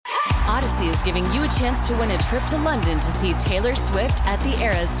Odyssey is giving you a chance to win a trip to London to see Taylor Swift at the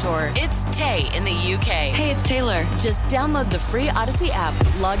Eras Tour. It's Tay in the UK. Hey, it's Taylor. Just download the free Odyssey app,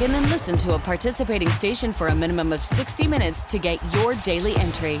 log in and listen to a participating station for a minimum of 60 minutes to get your daily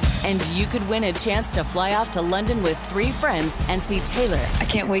entry. And you could win a chance to fly off to London with 3 friends and see Taylor. I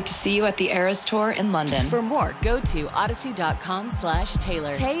can't wait to see you at the Eras Tour in London. For more, go to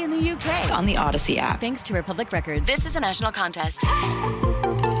odyssey.com/Taylor. Tay in the UK. It's on the Odyssey app. Thanks to Republic Records. This is a national contest.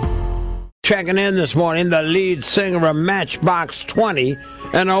 Checking in this morning, the lead singer of Matchbox 20,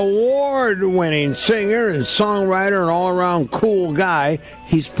 an award-winning singer and songwriter and all-around cool guy.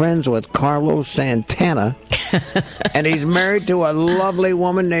 He's friends with Carlos Santana, and he's married to a lovely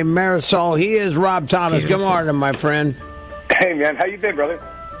woman named Marisol. He is Rob Thomas. Beautiful. Good morning, my friend. Hey, man. How you been, brother?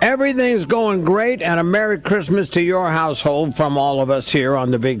 Everything's going great, and a Merry Christmas to your household from all of us here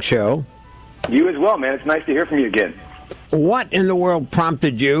on The Big Show. You as well, man. It's nice to hear from you again. What in the world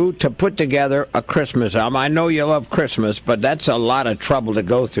prompted you to put together a Christmas album? I know you love Christmas, but that's a lot of trouble to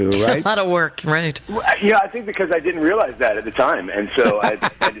go through, right? A lot of work, right? Well, yeah, I think because I didn't realize that at the time, and so I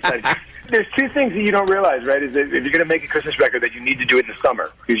decided. There's 2 things that you don't realize, right? Is that if you're going to make a Christmas record, that you need to do it in the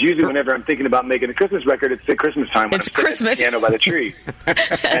summer. Because usually, whenever I'm thinking about making a Christmas record, it's at Christmas time. When it's I'm Christmas. At the piano by the tree,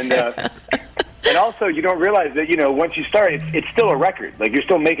 and also, you don't realize that, once you start, it's still a record. Like, you're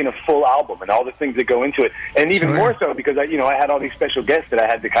still making a full album and all the things that go into it. And even more so because, I had all these special guests that I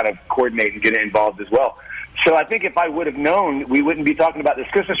had to kind of coordinate and get involved as well. So I think if I would have known, we wouldn't be talking about this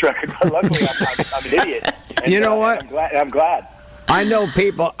Christmas record. But luckily, I'm an idiot. And, you know what? I'm glad. I know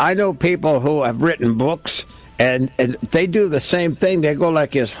people who have written books, and they do the same thing. They go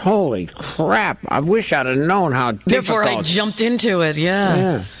like this, holy crap, I wish I'd have known how difficult. Before I jumped into it,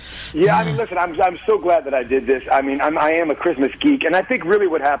 yeah. Yeah, I mean, listen, I'm so glad that I did this. I mean, I am a Christmas geek, and I think really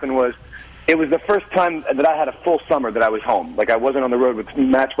what happened was it was the first time that I had a full summer that I was home. Like, I wasn't on the road with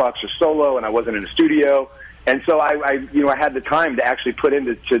Matchbox or solo, and I wasn't in a studio. And so I had the time to actually put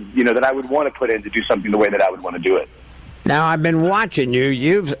into, that I would want to put in to do something the way that I would want to do it. Now, I've been watching you.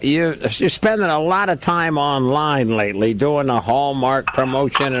 You're spending a lot of time online lately, doing the Hallmark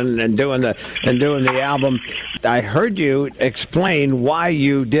promotion and doing the album. I heard you explain why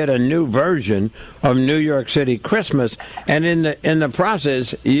you did a new version of New York City Christmas, and in the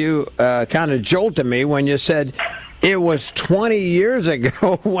process, you kind of jolted me when you said it was 20 years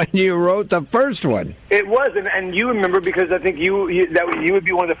ago when you wrote the first one. It was, and you remember because I think you would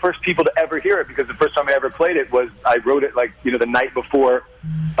be one of the first people to ever hear it, because the first time I ever played it was I wrote it the night before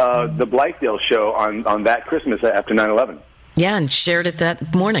the Blythedale show on that Christmas after 9/11. Yeah, and shared it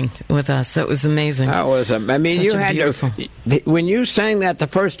that morning with us. That was amazing. That was, I mean, Such you a had beautiful... to, when you sang that the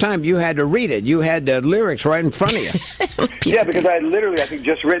first time, you had to read it. You had the lyrics right in front of you. Yeah, because I had literally, I think,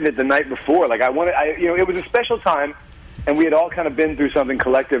 just written it the night before. Like, it was a special time, and we had all kind of been through something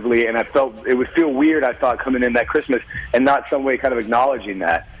collectively, and I felt it would feel weird, I thought, coming in that Christmas and not some way kind of acknowledging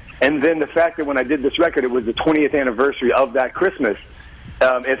that. And then the fact that when I did this record, it was the 20th anniversary of that Christmas,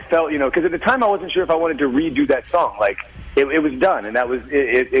 it felt, because at the time I wasn't sure if I wanted to redo that song. Like, it was done, and that was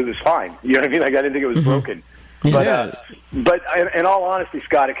it was fine. You know what I mean? Like, I didn't think it was broken. Yeah. But in all honesty,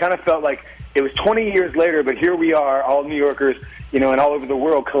 Scott, it kind of felt like it was 20 years later, but here we are, all New Yorkers, and all over the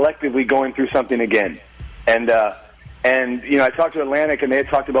world, collectively going through something again. And I talked to Atlantic, and they had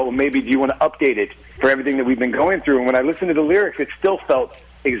talked about, well, maybe do you want to update it for everything that we've been going through? And when I listened to the lyrics, it still felt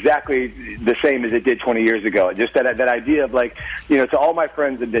exactly the same as it did 20 years ago. Just that idea of, like, to all my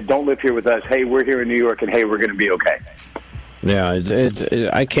friends that don't live here with us, hey, we're here in New York, and hey, we're going to be okay. Yeah,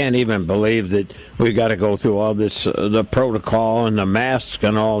 I can't even believe that we got to go through all this, the protocol and the masks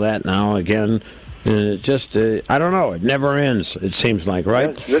and all that now again. It just, I don't know, it never ends, it seems like, right?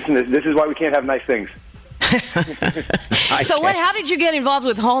 Listen, this is why we can't have nice things. How did you get involved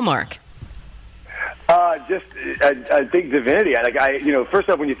with Hallmark? I think Divinity. First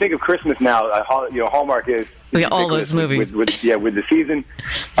off, when you think of Christmas now, Hallmark is all those movies with the season.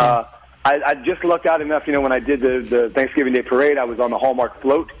 I just lucked out enough, when I did the Thanksgiving Day Parade, I was on the Hallmark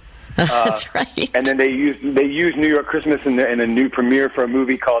float. That's right. And then they used New York Christmas in a new premiere for a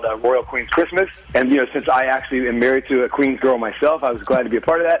movie called Royal Queen's Christmas. And since I actually am married to a Queen's girl myself, I was glad to be a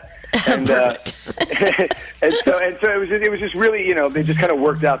part of that. And and so it was just really, it just kind of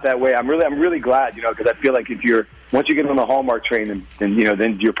worked out that way. I'm really glad, because I feel like once you get on the Hallmark train, then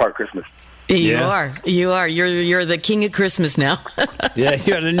you're part Christmas. You are. You're the king of Christmas now. Yeah,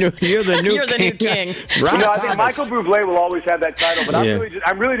 you're the new king. Right. I think Michael Bublé will always have that title, but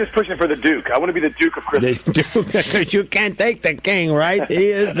I'm really just pushing for the Duke. I want to be the Duke of Christmas. The Duke, because you can't take the king, right? He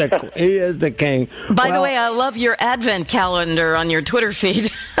is the king. By the way, I love your Advent calendar on your Twitter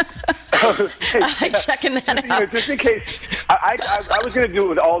feed. Checking that out. Just in case. I was going to do it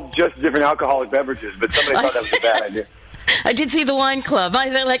with all just different alcoholic beverages, but somebody thought that was a bad idea. I did see the wine club.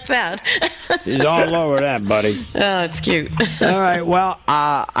 I like that. He's all over that, buddy. Oh, it's cute. All right. Well,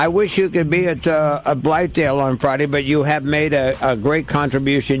 I wish you could be at Blythedale on Friday, but you have made a great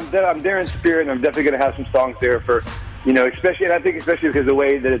contribution. I'm there in spirit, and I'm definitely going to have some songs there for, especially, and I think especially because the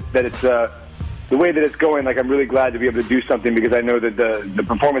way that it's going, like I'm really glad to be able to do something because I know that the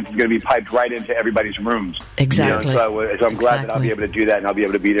performance is going to be piped right into everybody's rooms. Exactly. So I'm glad that I'll be able to do that and I'll be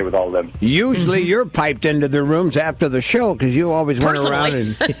able to be there with all of them. Usually you're piped into the rooms after the show because you always went around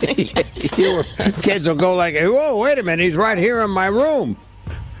and kids will go like, whoa, wait a minute, he's right here in my room.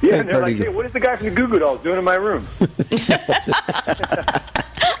 Yeah, and they're like, hey, what is the guy from the Goo Goo Dolls doing in my room?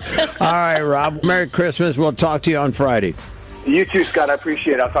 All right, Rob. Merry Christmas. We'll talk to you on Friday. You too, Scott. I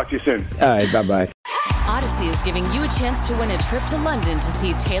appreciate it. I'll talk to you soon. All right, bye-bye. Odyssey is giving you a chance to win a trip to London to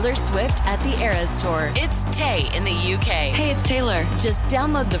see Taylor Swift at the Eras Tour. It's Tay in the UK. Hey, it's Taylor. Just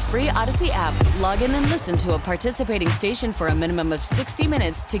download the free Odyssey app, log in and listen to a participating station for a minimum of 60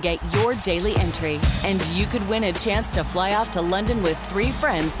 minutes to get your daily entry. And you could win a chance to fly off to London with 3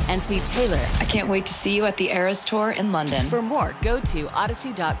 friends and see Taylor. I can't wait to see you at the Eras Tour in London. For more, go to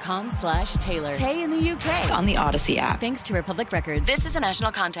odyssey.com/Taylor. Tay in the UK. It's on the Odyssey app. Thanks to Republic Records. This is a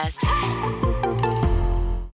national contest.